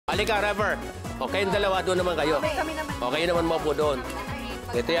Halika, Rayver. Okay, yung dalawa, doon naman kayo. Okay, naman mo po doon.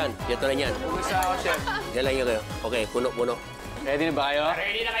 Ito yan. Ito na yan. Gusto ako, chef. Yan lang yun kayo. Okay, puno. Ready na ba kayo?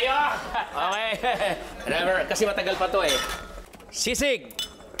 Ready na kayo! Okay. Rayver, kasi matagal pa to eh. Sisig!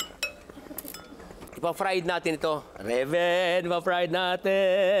 Ipa-fried natin ito. Rayver, ipa-fried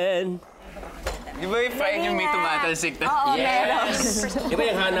natin. Di ba i-fry yung may tumatalsik na? Oo, Yes! Di ba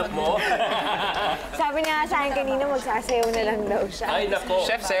yung hanap mo? Sabi niya sa akin kanina, magsasayaw na lang daw siya. Ay, nako.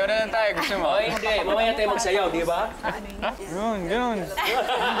 Chef, sayo na lang tayo. Gusto mo? Ay, hindi. Mamaya tayo magsayaw, di ba? Ganun.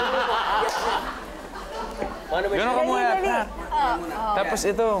 Ano ba Ganun ka muna. Tapos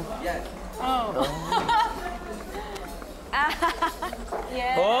ito. Yes. Oh!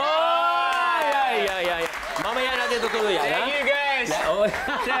 Ay. Mamaya natin tutuloy yan, ha? Thank you, guys! Oh.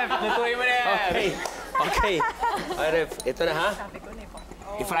 Chef, natuloy mo na yan. Okay. Ay, Ref, ito na, ha?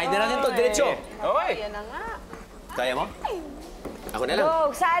 I-fry na natin to, diretso. Okay. Yan na nga. Kaya mo? Ako na lang. Go,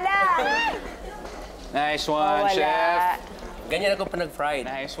 sala! Nice one, chef. Ganyan ako pa nag-fried.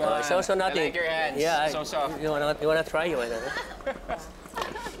 Nice one. So natin. I like your hands. Yeah. So soft. You wanna try?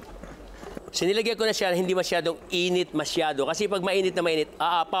 Sinilagyan ko na siya, hindi masyadong init masyado. Kasi pag mainit na mainit,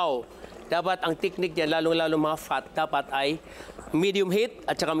 aapaw. Dapat ang technique niya, lalong-lalo mga fat, dapat ay medium heat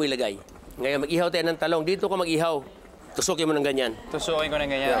at saka mo ilagay. Ngayon, mag-ihaw tayo ng talong. Dito ko mag-ihaw. Tusukin mo ng ganyan. Tusukin ko ng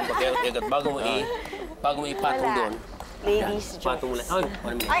ganyan. Bago mo ipatong doon. Ladies, Patong mo lang.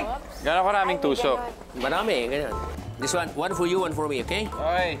 Ay, Gano'n karaming tusok? marami, ganyan. This one for you, one for me, okay?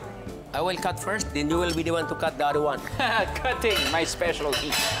 Okay. I will cut first, then you will be the one to cut the other one. Cutting, my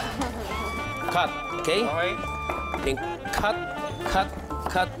specialty. Cut, okay? Okay. Then cut.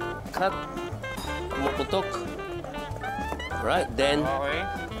 Pumuputok. Alright, then Okay.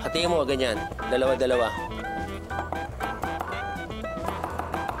 hatiin mo, ganyan. Dalawa-dalawa.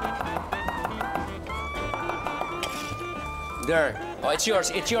 There. Oh, it's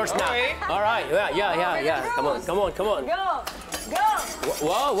yours now. Okay. Alright, yeah. Come on. Go!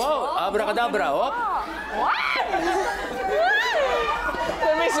 Wow. Abracadabra, oh.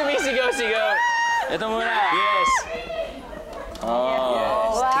 May sumisigaw-sigaw. Ito muna. Yes.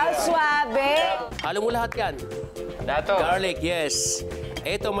 Oh. Wow, suabe! Halo mo lahat yan. Dato. Garlic, yes.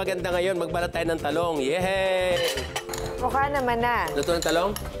 Ito maganda ngayon, magbalat tayo ng talong. Yay! Mukha naman na. Luto ng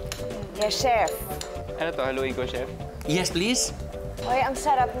talong? Yes, chef. Ano to? Haluin ko, chef? Yes, please. Uy, ang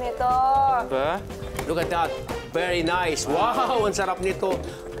sarap nito. Ba? Look at that. Very nice. Wow, ang sarap nito.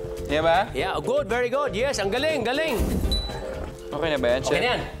 Di ba? Yeah, good, very good. Yes, ang galing. Okay na ba yan, chef?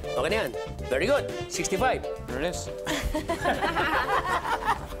 Okay na yan. Very good. 65. Release.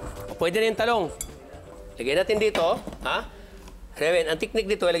 Pwede na yung talong. Lagyan natin dito. Ha? Reven, ang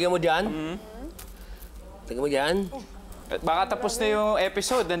technique dito, lagyan mo dyan. Lagyan mo dyan. At baka tapos na yung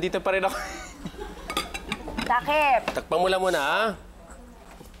episode. Nandito pa rin ako. Takip. Takpan mo lang muna, ha?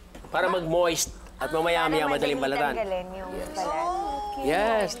 Para mag-moist. At mamaya-maya madaling balatan. Tanggalin yung balat.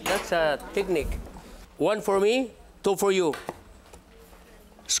 Yes, that's a technique. One for me, two for you.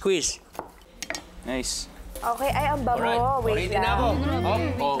 Squeeze. Nice. Okay, ay, ang bango. Alright. Wait Ready na ako. lang.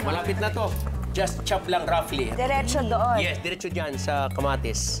 Oh, malapit na to. Just chop lang roughly. Diretso doon. Yes, diretso dyan sa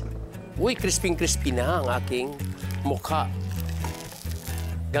kamatis. Uy, crispy na ang aking mukha.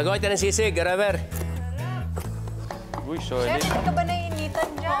 Gagawin tayo ng sisig, Rayver. Uy, solid. Chef, ito ba naiinitan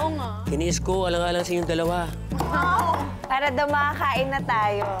dyan? Oo nga. Tiniis ko, alang-alang sa inyong dalawa. Para daw makakain na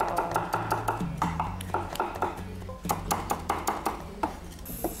tayo.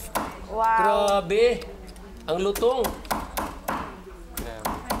 Wow. Grabe! Ang lutong.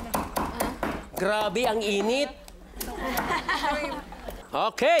 Grabe, ang init.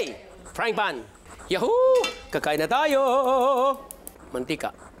 Okay, frying pan. Yahoo! Kakain na tayo. Mantika.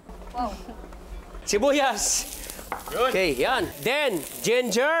 Wow. Sibuyas. Okay, yan. Then,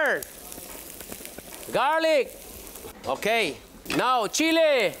 ginger. Garlic. Okay. Now,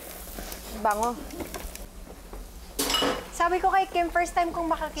 chili. Bango. Sabi ko kay Kim, first time kong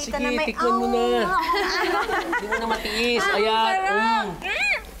makakita Sige, na may... tikman mo na. Hindi mo na matiis. Ayan.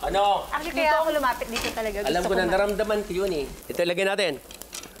 Ano? Actually, kaya ako lumapit dito talaga. Alam ko na, na. naramdaman ko yun eh. Ito, ilagay natin.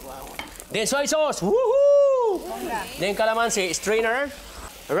 Then, soy sauce. Woohoo! Then, calamansi. Strainer.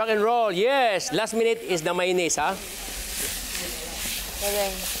 Rock and roll. Yes. Last minute is the mayonnaise, ha?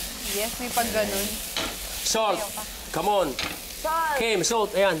 Galing. Yes, may pag ganun. Salt. Come on. Salt. Kim,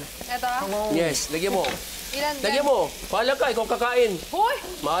 salt. Ayan. Ito. Yes. Lagyan mo. Ilan Lagyan mo. Bahala ka. Ikaw kakain. Hoy!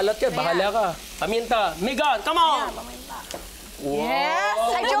 Maalat yan. Bahala ka. Paminta. Migan. Come on. Wow. Yes!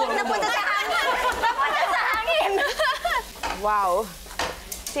 Ay, joke! Napunta sa hangin! Napunta sa hangin! Wow.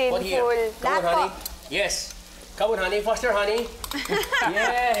 What here? Sinful. Come on, Lahat po. honey. Yes. Come on, honey. Faster, honey.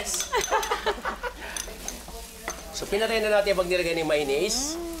 Yes. So, pinatay na natin pag nilagay ng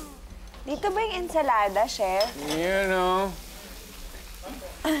mayonnaise. Dito ba yung ensalada, Chef? You know.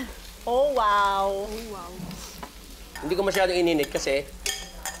 Oh, wow. Hindi ko masyadong ininit kasi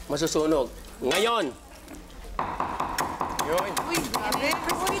masusunog. Ngayon, Yun. Uy,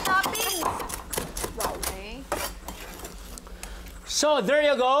 toppings. so there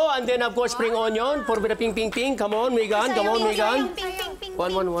you go. And then of course, spring onion. For the ping, ping, ping. Come on, Megan. Come on, Megan. Ping, ping, ping.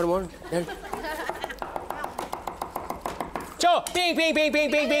 One more. Yan. So, ping, ping, ping, ping,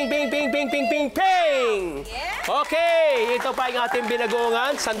 ping, ping, ping, ping, ping, ping, ping, ping. Okay, ito pa yung ating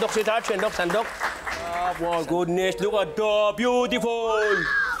binagoongan. Sandok, sweetheart. Sandok. Oh, my goodness. Look at the beautiful.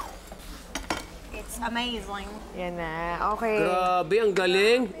 It's amazing. Yan na. Okay. Grabe, ang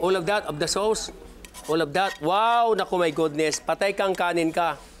galing. All of that, of the sauce. All of that. Wow, naku, my goodness. Patay kang kanin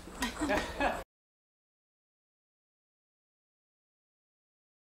ka.